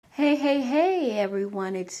Hey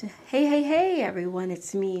everyone. Hey everyone.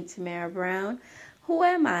 It's me, Tamara Brown. Who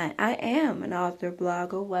am I? I am an author,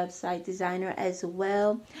 blogger, website designer, as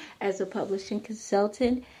well as a publishing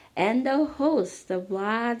consultant and the host of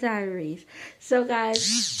Blah Diaries. So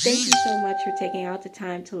guys, thank you so much for taking out the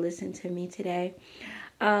time to listen to me today.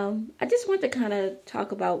 I just want to kind of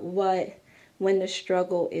talk about when the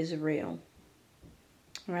struggle is real,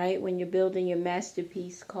 right? When you're building your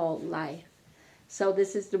masterpiece called life. So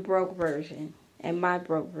this is the broke version and my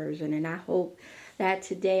broke version. And I hope that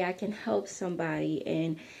today I can help somebody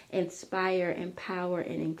and inspire, empower,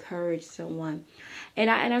 and encourage someone.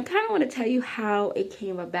 And I kind of want to tell you how it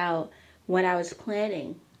came about when I was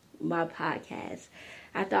planning my podcast.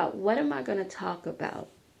 I thought, what am I going to talk about?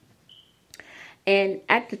 And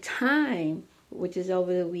at the time, which is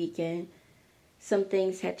over the weekend, some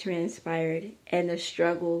things had transpired and the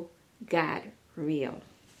struggle got real.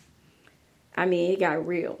 I mean, it got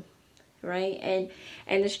real, right?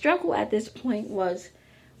 And the struggle at this point was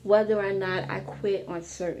whether or not I quit on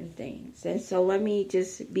certain things. And so let me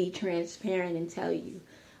just be transparent and tell you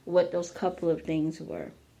what those couple of things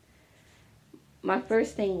were. My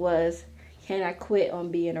first thing was, can I quit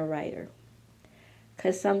on being a writer?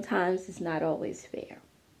 Because sometimes it's not always fair.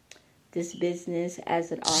 This business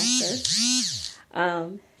as an author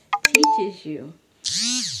teaches you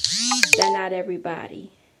that not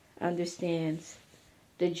everybody understands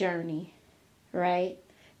the journey, right?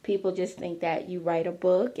 People just think that you write a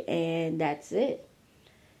book and that's it.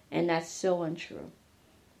 And that's so untrue.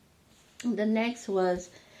 The next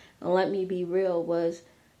was, let me be real, was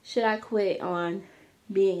should I quit on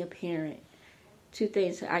being a parent? Two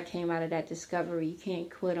things that I came out of that discovery. You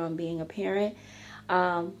can't quit on being a parent.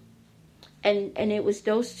 And it was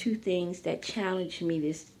those two things that challenged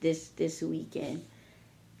me this weekend,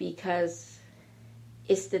 because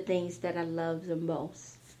it's the things that I love the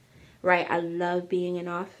most, right? I love being an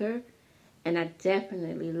author, and I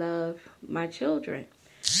definitely love my children.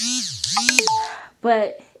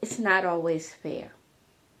 But it's not always fair.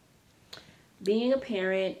 Being a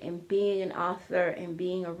parent and being an author and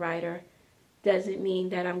being a writer doesn't mean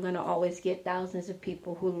that I'm going to always get thousands of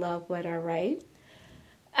people who love what I write.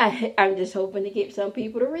 I'm just hoping to get some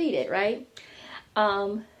people to read it, right?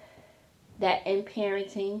 That in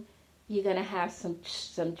parenting, you're going to have some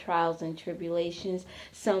trials and tribulations.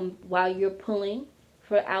 Some, while you're pulling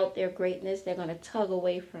for out their greatness, they're going to tug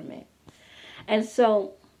away from it. And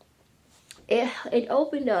so it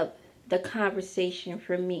opened up the conversation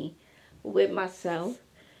for me with myself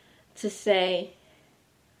to say,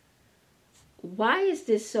 why is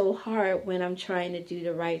this so hard when I'm trying to do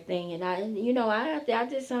the right thing? And I had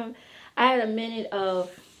a minute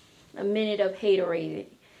of haterade.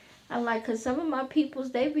 I'm like, because some of my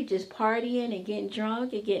peoples, they be just partying and getting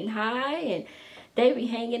drunk and getting high, and they be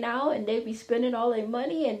hanging out and they be spending all their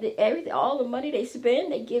money, and all the money they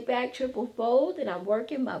spend, they get back triple fold, and I'm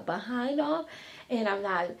working my behind off, and I'm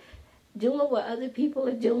not doing what other people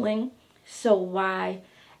are doing. So why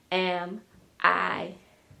am I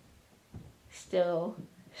still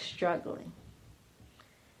struggling?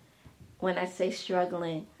 When I say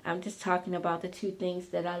struggling, I'm just talking about the two things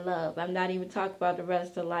that I love. I'm not even talking about the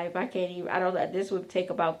rest of life. This would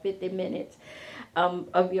take about 50 minutes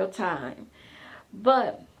of your time.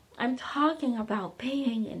 But I'm talking about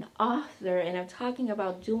being an author, and I'm talking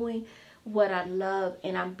about doing what I love,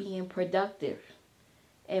 and I'm being productive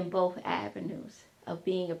in both avenues of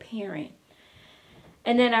being a parent.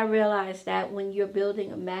 And then I realized that when you're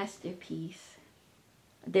building a masterpiece,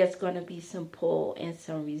 there's going to be some pull and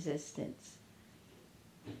some resistance.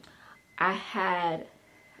 I had,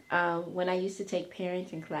 when I used to take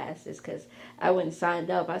parenting classes, because I wouldn't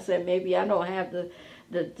sign up, I said, maybe I don't have the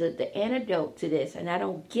antidote to this, and I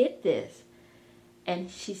don't get this. And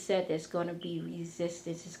she said there's going to be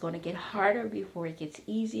resistance. It's going to get harder before it gets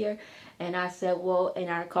easier. And I said, well,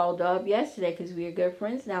 and I called up yesterday because we are good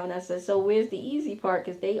friends now. And I said, so where's the easy part?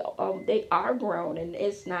 Because they are grown and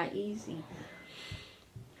it's not easy.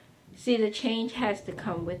 See, the change has to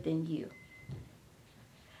come within you.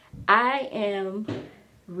 I am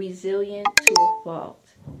resilient to a fault.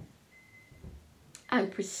 I'm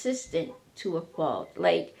persistent to a fault.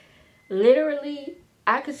 Like, literally,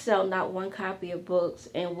 I could sell not one copy of books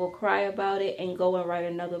and will cry about it and go and write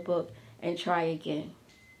another book and try again.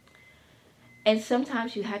 And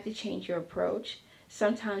sometimes you have to change your approach.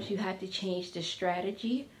 Sometimes you have to change the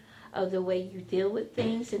strategy of the way you deal with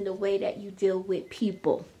things and the way that you deal with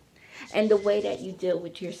people and the way that you deal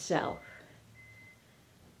with yourself.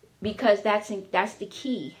 Because that's the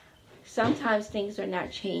key. Sometimes things are not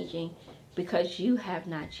changing because you have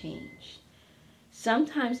not changed.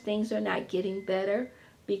 Sometimes things are not getting better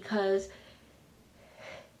because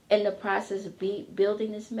in the process of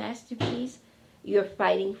building this masterpiece, you're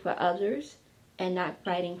fighting for others and not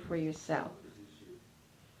fighting for yourself.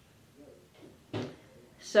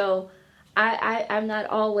 So I'm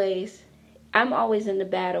always in the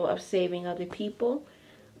battle of saving other people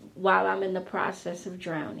while I'm in the process of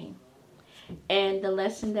drowning. And the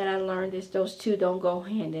lesson that I learned is those two don't go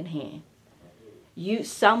hand in hand. You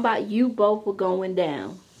both were going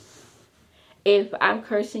down. If I'm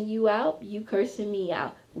cursing you out, you cursing me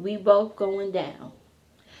out. We both going down.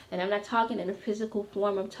 And I'm not talking in a physical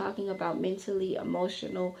form. I'm talking about mentally,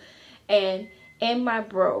 emotional. And in my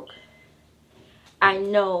broke, I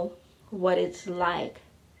know what it's like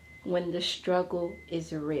when the struggle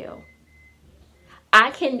is real.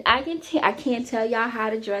 I can't tell y'all how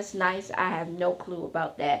to dress nice. I have no clue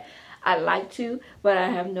about that. I like to, but I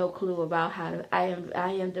have no clue about how to. I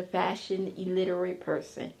am the fashion illiterate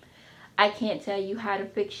person. I can't tell you how to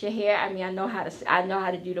fix your hair. I mean, I know how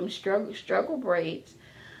to do them struggle braids,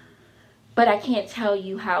 but I can't tell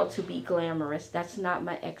you how to be glamorous. That's not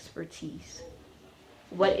my expertise.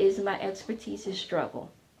 What is my expertise is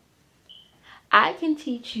struggle. I can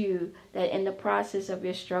teach you that in the process of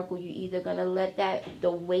your struggle, you're either going to let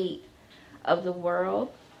the weight of the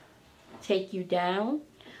world take you down,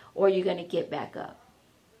 or you're going to get back up.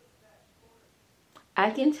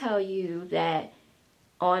 I can tell you that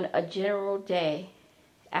on a general day,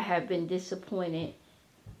 I have been disappointed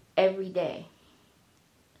every day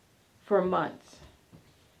for months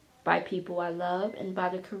by people I love and by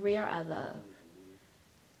the career I love.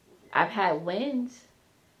 I've had wins,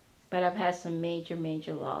 but I've had some major,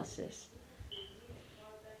 major losses.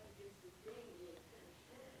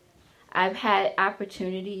 I've had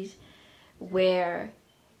opportunities where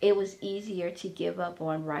it was easier to give up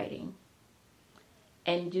on writing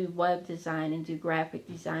and do web design and do graphic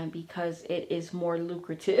design because it is more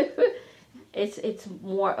lucrative. It's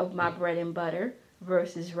more of my bread and butter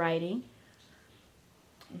versus writing.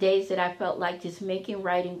 Days that I felt like just making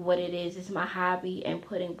writing what it is my hobby and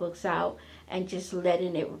putting books out and just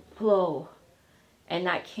letting it flow and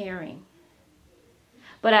not caring.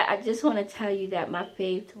 But I just want to tell you that my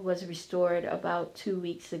faith was restored about 2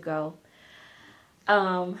 weeks ago.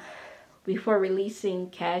 Before releasing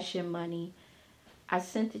Cash and Money, I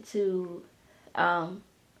sent it to, I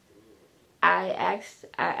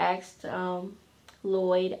asked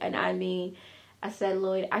Lloyd, and I said,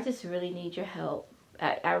 Lloyd, I just really need your help.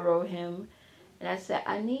 I wrote him, and I said,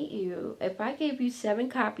 I need you. If I gave you 7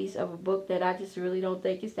 copies of a book that I just really don't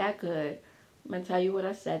think is that good, I'm going to tell you what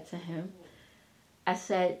I said to him. I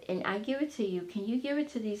said, and I give it to you. Can you give it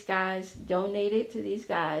to these guys, donate it to these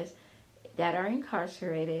guys that are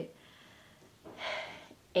incarcerated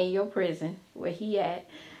in your prison, where he at?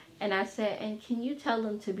 And I said, and can you tell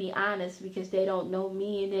them to be honest, because they don't know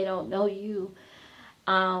me and they don't know you.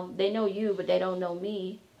 They know you, but they don't know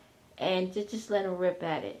me. And to just let them rip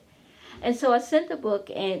at it. And so I sent the book,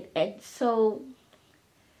 and so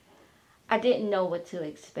I didn't know what to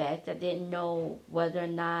expect. I didn't know whether or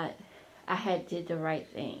not I had did the right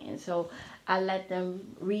thing. And so I let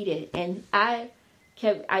them read it. And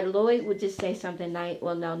Lloyd would just say something nice.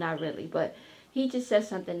 Well, no, not really. But he just said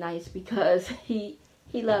something nice because he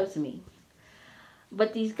loves me.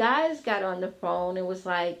 But these guys got on the phone and was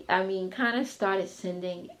like, kind of started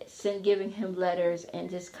giving him letters and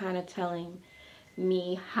just kind of telling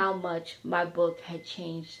me how much my book had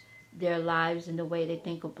changed their lives and the way they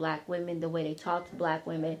think of black women, the way they talk to black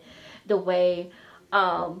women, the way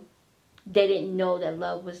they didn't know that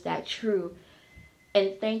love was that true,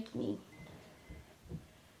 and thanked me.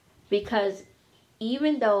 Because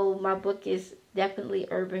even though my book is definitely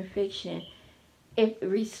urban fiction, it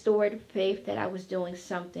restored faith that I was doing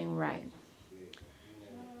something right.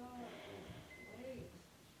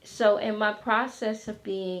 So in my process of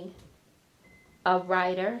being a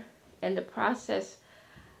writer, and the process,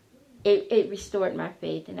 it restored my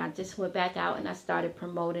faith, and I just went back out and I started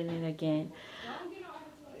promoting it again.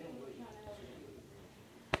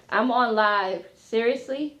 I'm on live.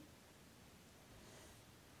 Seriously?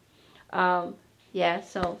 Yeah,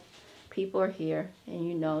 so people are here,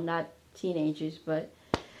 and not teenagers, but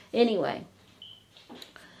anyway,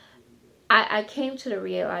 I came to the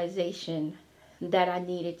realization that I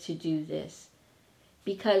needed to do this,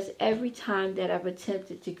 because every time that I've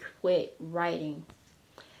attempted to quit writing,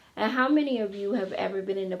 and how many of you have ever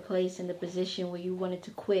been in a position where you wanted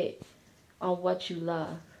to quit on what you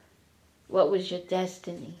love? What was your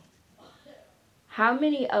destiny? How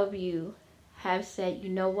many of you have said, you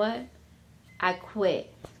know what? I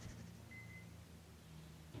quit.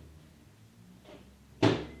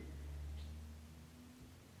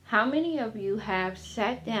 How many of you have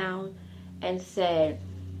sat down and said,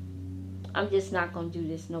 I'm just not going to do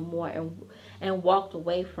this no more, and walked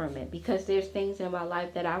away from it? Because there's things in my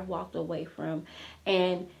life that I've walked away from,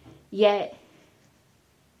 and yet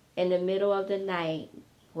in the middle of the night,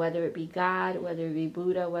 whether it be God, whether it be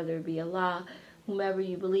Buddha, whether it be Allah, whomever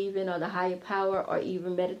you believe in, or the higher power, or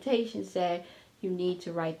even meditation, said, you need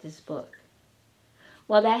to write this book.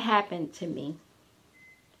 Well, that happened to me.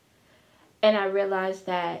 And I realized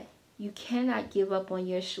that you cannot give up on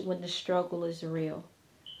when the struggle is real.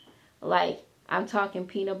 Like, I'm talking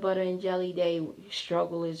peanut butter and jelly day,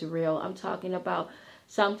 struggle is real. I'm talking about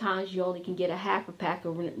sometimes you only can get a half a pack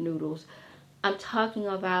of noodles. I'm talking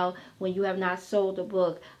about when you have not sold a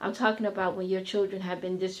book. I'm talking about when your children have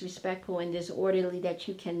been disrespectful and disorderly, that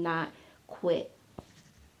you cannot quit.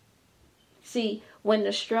 See, when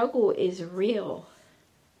the struggle is real,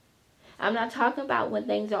 I'm not talking about when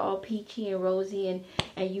things are all peachy and rosy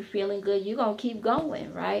and you feeling good. You're going to keep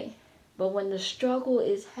going, right? But when the struggle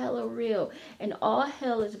is hella real and all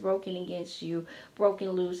hell is broken against you,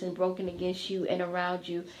 broken loose and broken against you and around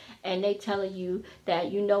you, and they telling you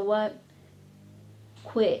that, you know what?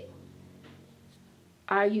 Quit.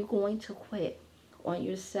 Are you going to quit on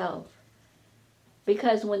yourself?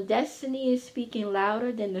 Because when destiny is speaking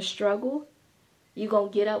louder than the struggle, you're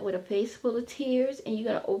going to get up with a face full of tears and you're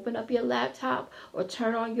going to open up your laptop or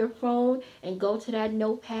turn on your phone and go to that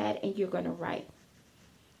notepad and you're going to write.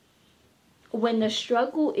 When the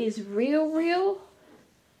struggle is real,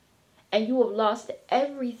 and you have lost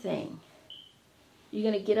everything,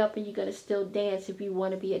 you're going to get up and you're going to still dance if you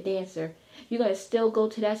want to be a dancer. You're going to still go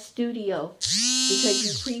to that studio because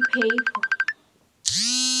you prepaid for it.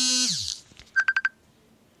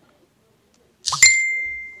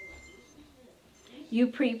 You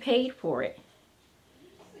prepaid for it,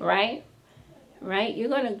 right? Right? You're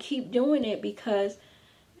going to keep doing it because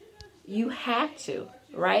you have to,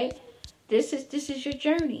 right? This is your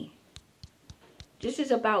journey. This is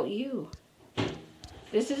about you.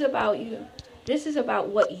 This is about you. This is about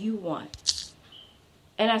what you want.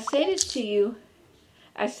 And I say this to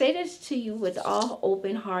you with all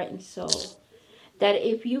open heart and soul, that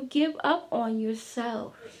if you give up on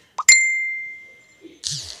yourself,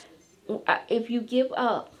 if you give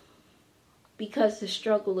up because the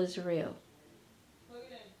struggle is real,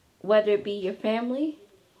 whether it be your family,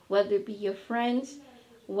 whether it be your friends,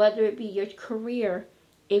 whether it be your career,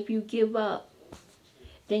 if you give up,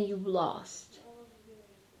 then you've lost.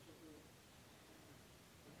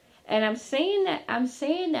 And I'm saying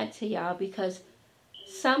that to y'all because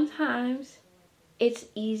sometimes it's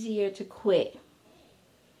easier to quit.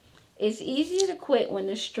 It's easier to quit when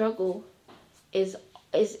the struggle is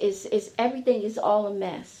everything is all a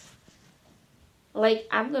mess. Like,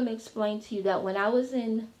 I'm going to explain to you that when I was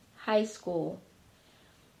in high school,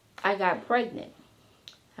 I got pregnant.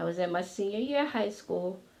 I was in my senior year of high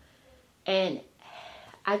school, and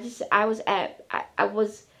I was at a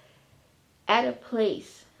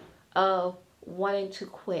place of wanting to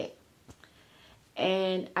quit.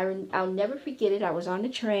 And I'll never forget it. I was on the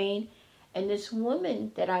train, and this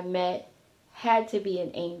woman that I met had to be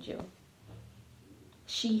an angel.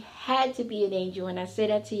 She had to be an angel, and I say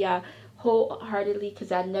that to y'all wholeheartedly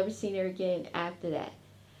because I've never seen her again after that.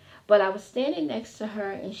 But I was standing next to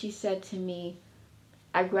her, and she said to me,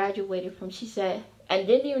 I graduated from, she said, and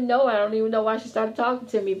didn't even know, I don't even know why she started talking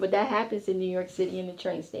to me, but that happens in New York City in the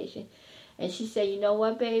train station. And she said, you know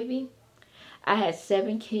what, baby? I had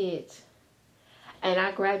 7 kids, and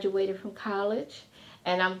I graduated from college,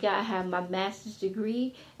 and I have my master's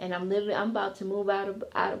degree, and I'm about to move out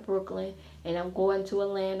of Brooklyn, and I'm going to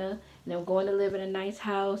Atlanta, and I'm going to live in a nice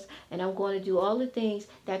house, and I'm going to do all the things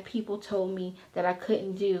that people told me that I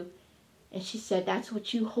couldn't do. And she said, that's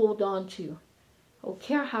what you hold on to. I don't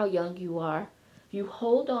care how young you are. You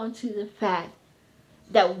hold on to the fact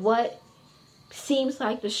that what seems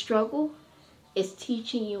like the struggle is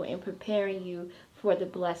teaching you and preparing you for the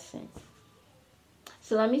blessing.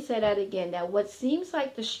 So let me say that again, that what seems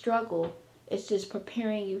like the struggle is just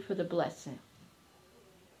preparing you for the blessing.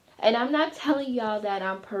 And I'm not telling y'all that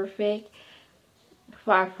I'm perfect.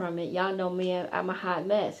 Far from it. Y'all know me, I'm a hot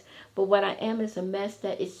mess. But what I am is a mess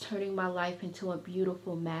that is turning my life into a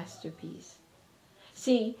beautiful masterpiece.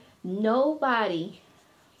 See,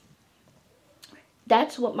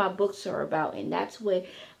 that's what my books are about. And that's what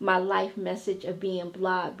my life message of being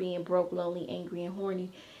blah, being broke, lonely, angry, and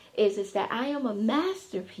horny is that I am a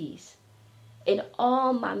masterpiece in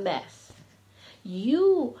all my mess.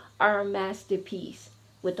 You are a masterpiece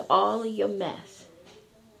with all of your mess.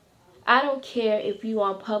 I don't care if you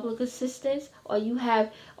on public assistance or you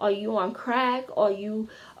on crack or your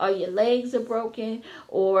legs are broken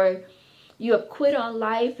or you have quit on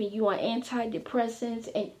life and you on antidepressants,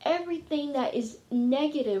 and everything that is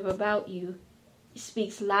negative about you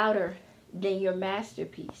speaks louder than your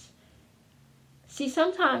masterpiece. See,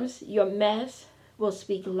 sometimes your mess will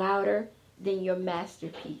speak louder than your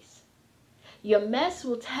masterpiece. Your mess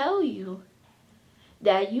will tell you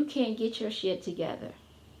that you can't get your shit together,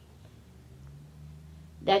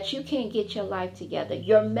 that you can't get your life together.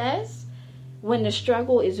 Your mess, when the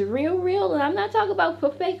struggle is real, and I'm not talking about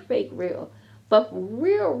for fake real, but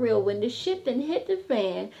real, when the shit done hit the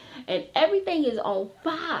fan and everything is on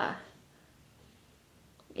fire.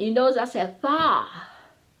 You notice I said fire.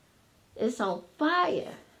 It's on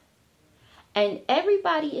fire. And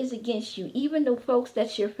everybody is against you, even the folks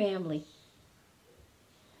that's your family,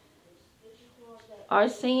 are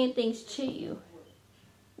saying things to you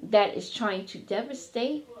that is trying to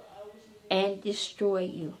devastate and destroy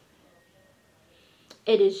you.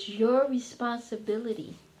 It is your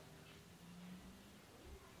responsibility.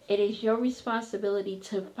 It is your responsibility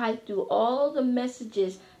to fight through all the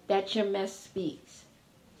messages that your mess speaks.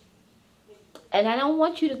 And I don't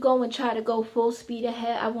want you to go and try to go full speed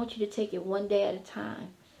ahead. I want you to take it one day at a time.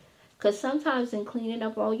 Because sometimes in cleaning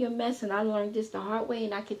up all your mess, and I learned this the hard way,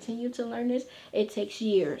 and I continue to learn this, it takes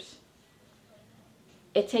years.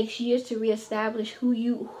 It takes years to reestablish who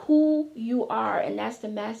you are, and that's the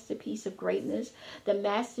masterpiece of greatness. The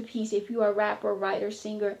masterpiece, if you are a rapper, writer,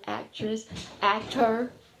 singer, actress,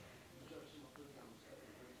 actor,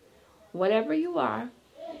 whatever you are,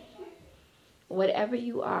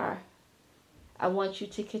 I want you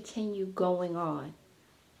to continue going on.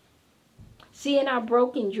 See, in our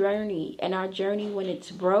broken journey, and our journey when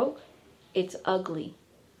it's broke, it's ugly,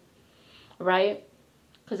 right?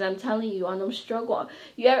 Because I'm telling you, on them struggle,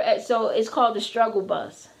 so it's called the struggle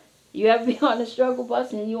bus. You ever be on the struggle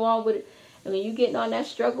bus and you on with it, and when you getting on that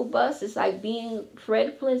struggle bus, it's like being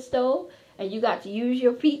Fred Flintstone, and you got to use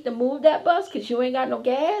your feet to move that bus because you ain't got no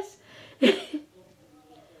gas.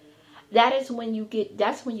 That's when you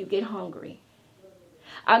get hungry.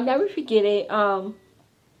 I'll never forget it.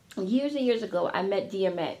 Years and years ago, I met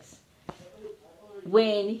DMX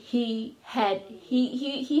when he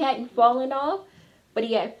hadn't fallen off, but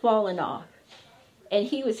he had fallen off, and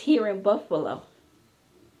he was here in Buffalo.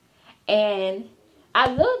 And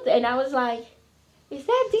I looked and I was like, "Is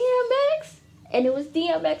that DMX?" And it was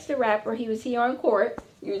DMX the rapper. He was here on court.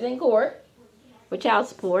 He was in court for child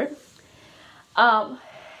support.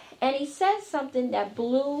 And he said something that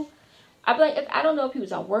blew. I don't know if he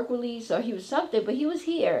was on work release or he was something, but he was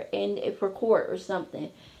here for court or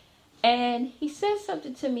something. And he said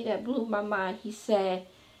something to me that blew my mind. He said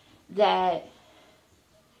that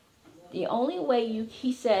the only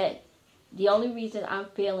reason I'm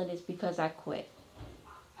failing is because I quit.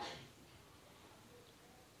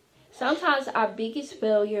 Sometimes our biggest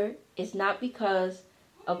failure is not because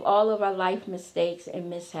of all of our life mistakes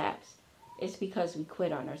and mishaps. It's because we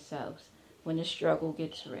quit on ourselves when the struggle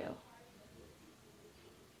gets real.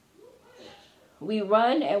 We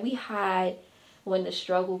run and we hide when the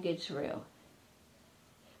struggle gets real.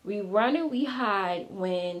 We run and we hide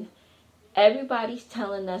when everybody's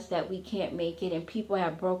telling us that we can't make it, and people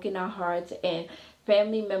have broken our hearts, and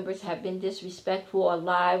family members have been disrespectful or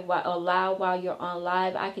loud while you're on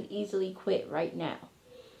live. I could easily quit right now.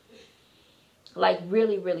 Like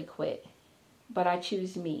really, really quit. But I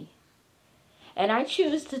choose me. And I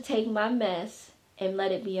choose to take my mess and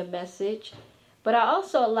let it be a message. But I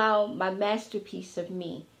also allow my masterpiece of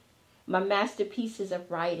me, my masterpieces of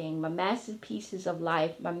writing, my masterpieces of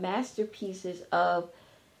life, my masterpieces of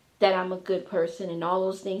that I'm a good person and all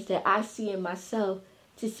those things that I see in myself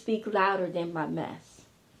to speak louder than my mess.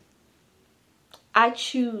 I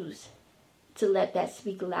choose to let that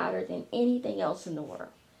speak louder than anything else in the world.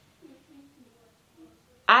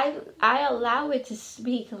 I allow it to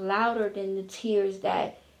speak louder than the tears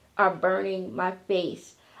that are burning my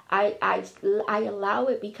face. I allow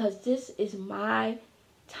it because this is my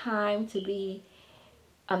time to be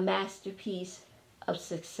a masterpiece of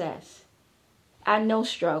success. I know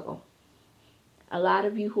struggle. A lot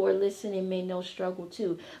of you who are listening may know struggle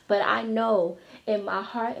too. But I know in my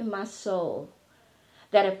heart and my soul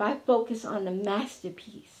that if I focus on the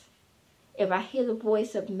masterpiece, if I hear the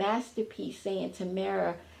voice of masterpiece saying,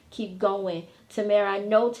 Tamara, keep going. Tamara, I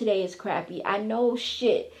know today is crappy. I know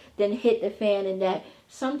shit then hit the fan, and that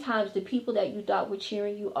sometimes the people that you thought were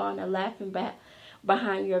cheering you on are laughing back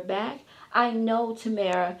behind your back. I know,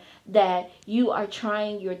 Tamara, that you are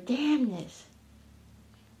trying your damnness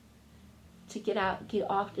to get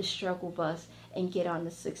off the struggle bus and get on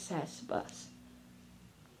the success bus.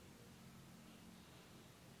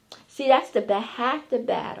 See, that's half the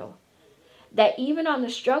battle. That even on the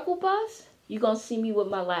struggle bus, you're going to see me with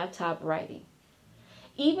my laptop writing.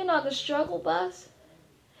 Even on the struggle bus,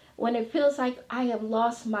 when it feels like I have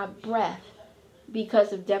lost my breath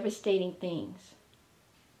because of devastating things,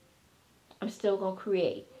 I'm still going to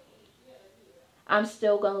create. I'm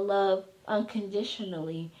still going to love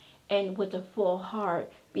unconditionally and with a full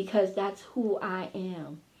heart, because that's who I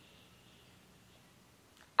am.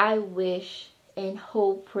 I wish and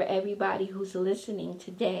hope for everybody who's listening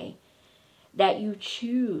today that you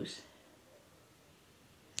choose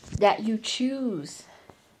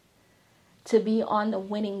to be on the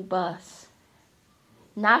winning bus.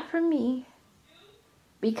 Not for me,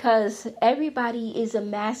 because everybody is a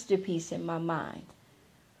masterpiece in my mind.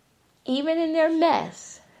 Even in their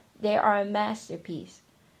mess, they are a masterpiece.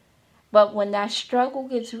 But when that struggle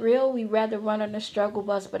gets real, we rather run on the struggle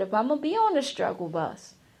bus. But if I'm going to be on the struggle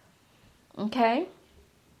bus, okay,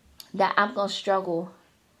 that I'm going to struggle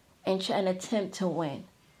and attempt to win.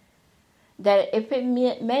 That if it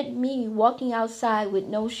meant me walking outside with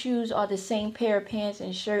no shoes or the same pair of pants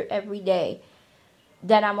and shirt every day,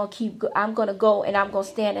 that I'm going to go and I'm going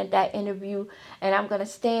to stand at that interview, and I'm going to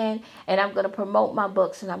stand and I'm going to promote my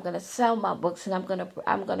books, and I'm going to sell my books, and I'm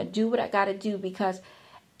going to do what I got to do, because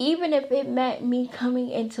even if it meant me coming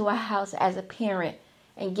into a house as a parent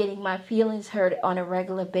and getting my feelings hurt on a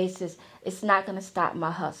regular basis, it's not going to stop my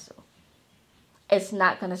hustle. It's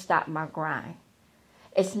not going to stop my grind.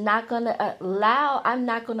 I'm not going to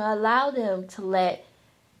allow them to let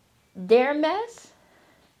their mess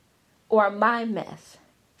or my mess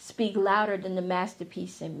speak louder than the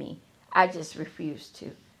masterpiece in me. I just refuse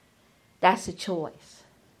to. That's a choice.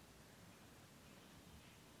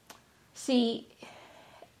 See,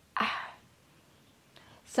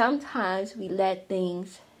 sometimes we let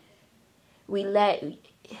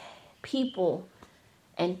people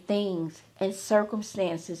and things and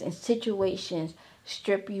circumstances and situations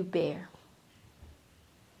strip you bare.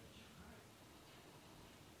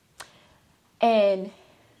 And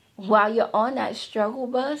while you're on that struggle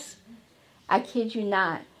bus, I kid you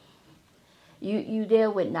not, you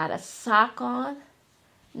there with not a sock on,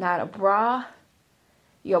 not a bra,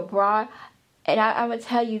 your bra. And I'm going to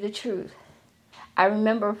tell you the truth. I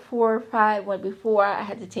remember 4 or 5, when before I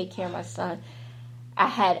had to take care of my son, I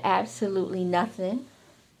had absolutely nothing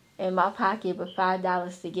in my pocket but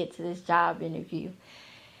 $5 to get to this job interview.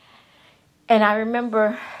 And I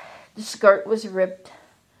remember the skirt was ripped,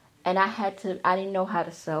 and I didn't know how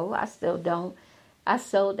to sew. I still don't. I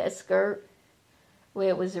sewed that skirt where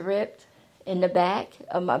it was ripped in the back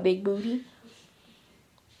of my big booty.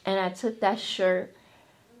 And I took that shirt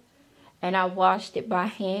and I washed it by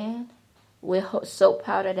hand with soap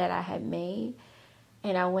powder that I had made.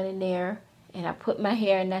 And I went in there and I put my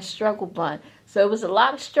hair in that struggle bun. So it was a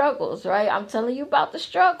lot of struggles, right? I'm telling you about the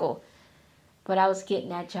struggle. But I was getting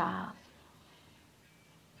that job.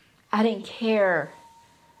 I didn't care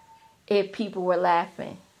if people were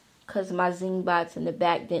laughing, because my zing bots in the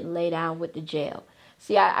back didn't lay down with the gel.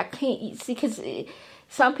 See, I can't, see, because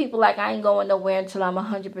some people like, I ain't going nowhere until I'm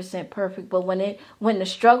 100% perfect. But when the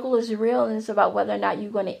struggle is real, and it's about whether or not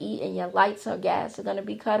you're going to eat and your lights or gas are going to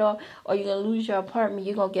be cut off, or you're going to lose your apartment,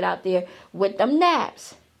 you're going to get out there with them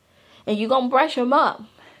naps. And you're going to brush them up,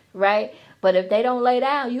 right? But if they don't lay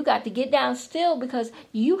down, you got to get down still, because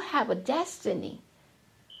you have a destiny.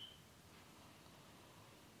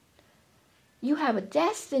 You have a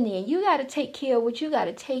destiny, and you got to take care of what you got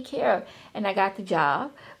to take care of. And I got the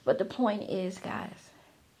job. But the point is, guys,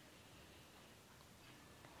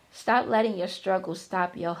 stop letting your struggle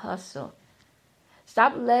stop your hustle.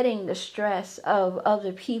 Stop letting the stress of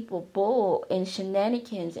other people, bull and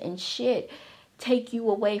shenanigans and shit, take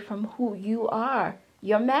you away from who you are,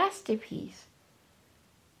 your masterpiece.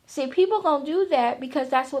 See, people gonna do that because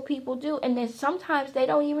that's what people do. And then sometimes they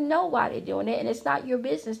don't even know why they're doing it. And it's not your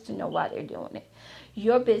business to know why they're doing it.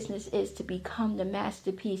 Your business is to become the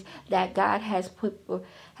masterpiece that God has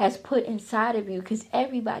put inside of you, because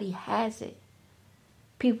everybody has it.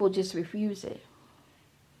 People just refuse it.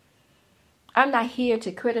 I'm not here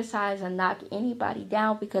to criticize and knock anybody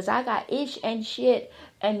down, because I got ish and shit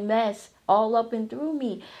and mess all up and through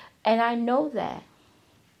me. And I know that.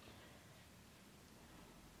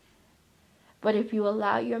 But if you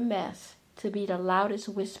allow your mess to be the loudest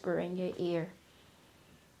whisper in your ear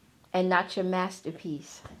and not your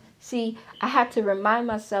masterpiece. See, I have to remind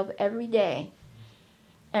myself every day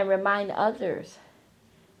and remind others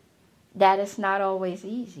that it's not always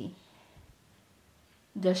easy.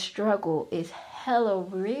 The struggle is hella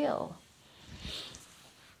real.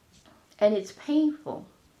 And it's painful.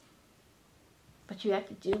 But you have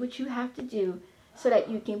to do what you have to do so that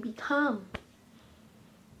you can become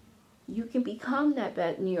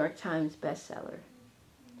that New York Times bestseller.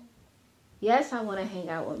 Yes, I want to hang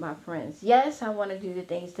out with my friends. Yes, I want to do the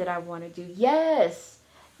things that I want to do. Yes.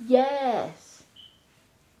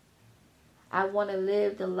 I want to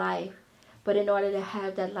live the life. But in order to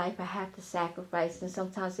have that life, I have to sacrifice. And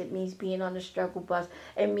sometimes it means being on the struggle bus.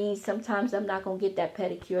 It means sometimes I'm not going to get that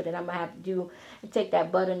pedicure that I'm going to have to do and take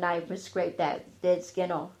that butter knife and scrape that dead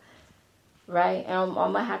skin off. Right? And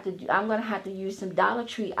I'm going to have to use some Dollar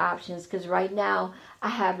Tree options, because right now I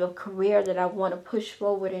have a career that I want to push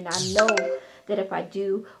forward, and I know that if I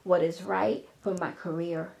do what is right for my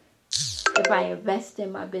career, if I invest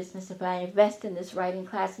in my business, if I invest in this writing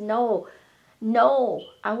class, no,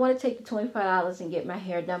 I want to take the $25 and get my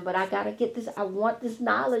hair done, but I got to get this. I want this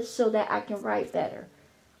knowledge so that I can write better.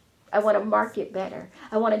 I want to market better.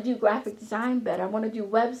 I want to do graphic design better. I want to do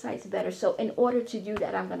websites better. So in order to do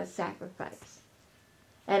that, I'm going to sacrifice.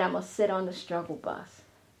 And I'm going to sit on the struggle bus.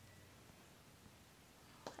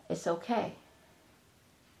 It's okay.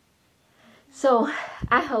 So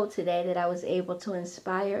I hope today that I was able to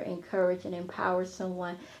inspire, encourage, and empower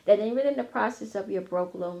someone that even in the process of your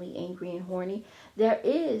broke, lonely, angry, and horny, there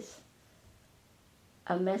is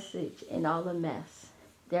a message in all the mess.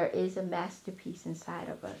 There is a masterpiece inside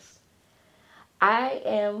of us. I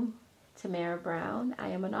am Tamara Brown. I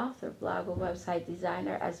am an author, blogger, website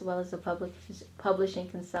designer, as well as a publishing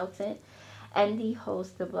consultant and the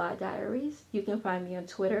host of Blog Diaries. You can find me on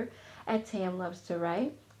Twitter at Tam Loves to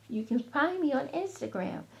Write. You can find me on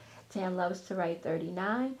Instagram, Tam Loves to Write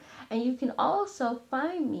 39. And you can also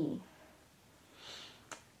find me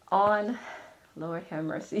on, Lord have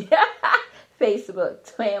mercy,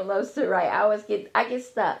 Facebook, Tam Loves to Write. I get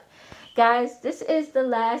stuck. Guys, this is the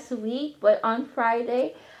last week, but on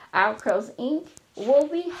Friday, Our Curls Inc. will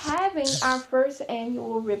be having our first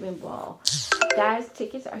annual ribbon ball. Guys,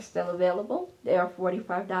 tickets are still available. They are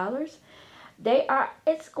 $45.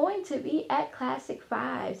 It's going to be at Classic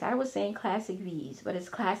Fives. I was saying Classic V's, but it's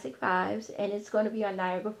Classic Fives, and it's going to be on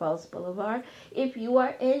Niagara Falls Boulevard. If you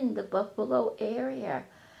are in the Buffalo area,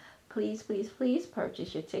 please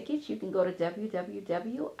purchase your tickets. You can go to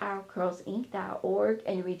www.ourcurlsinc.org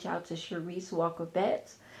and reach out to Sharice Walker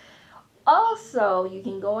Betts. Also, you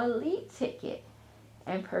can go on Lead Ticket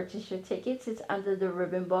and purchase your tickets. It's under the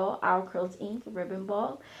Ribbon Ball, Our Curls Inc. Ribbon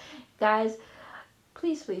Ball. Guys,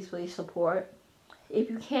 please support. If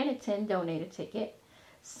you can't attend, donate a ticket.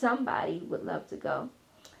 Somebody would love to go.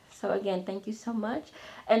 So again, thank you so much.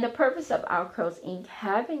 And the purpose of Our Curls Inc.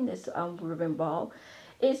 having this ribbon ball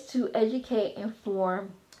is to educate,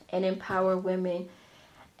 inform, and empower women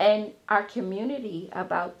and our community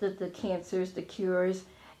about the cancers, the cures,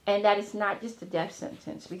 and that it's not just a death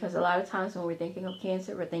sentence. Because a lot of times when we're thinking of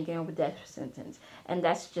cancer, we're thinking of a death sentence. And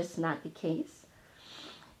that's just not the case.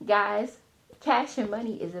 Guys, cash and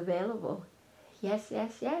money is available. Yes,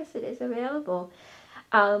 it is available.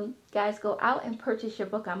 Guys, go out and purchase your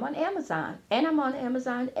book. I'm on Amazon. And I'm on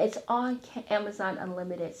Amazon. It's on Amazon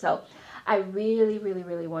Unlimited. So I really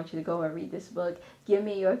want you to go and read this book. Give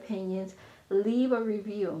me your opinions. Leave a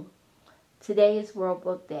review. Today is World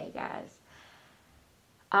Book Day, guys.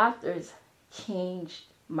 Authors changed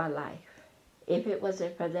my life. If it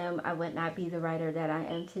wasn't for them, I would not be the writer that I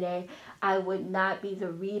am today. I would not be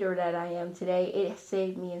the reader that I am today. It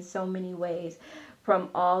saved me in so many ways from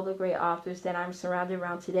all the great authors that I'm surrounded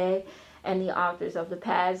around today and the authors of the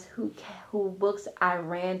past who books I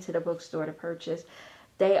ran to the bookstore to purchase.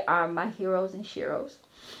 They are my heroes and sheroes.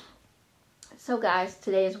 So guys,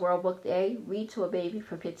 today is World Book Day. Read to a baby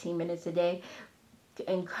for 15 minutes a day.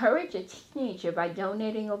 Encourage a teenager by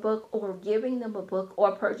donating a book or giving them a book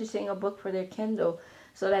or purchasing a book for their Kindle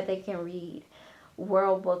so that they can read.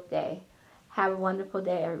 World Book Day. Have a wonderful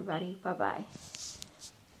day, everybody. Bye-bye.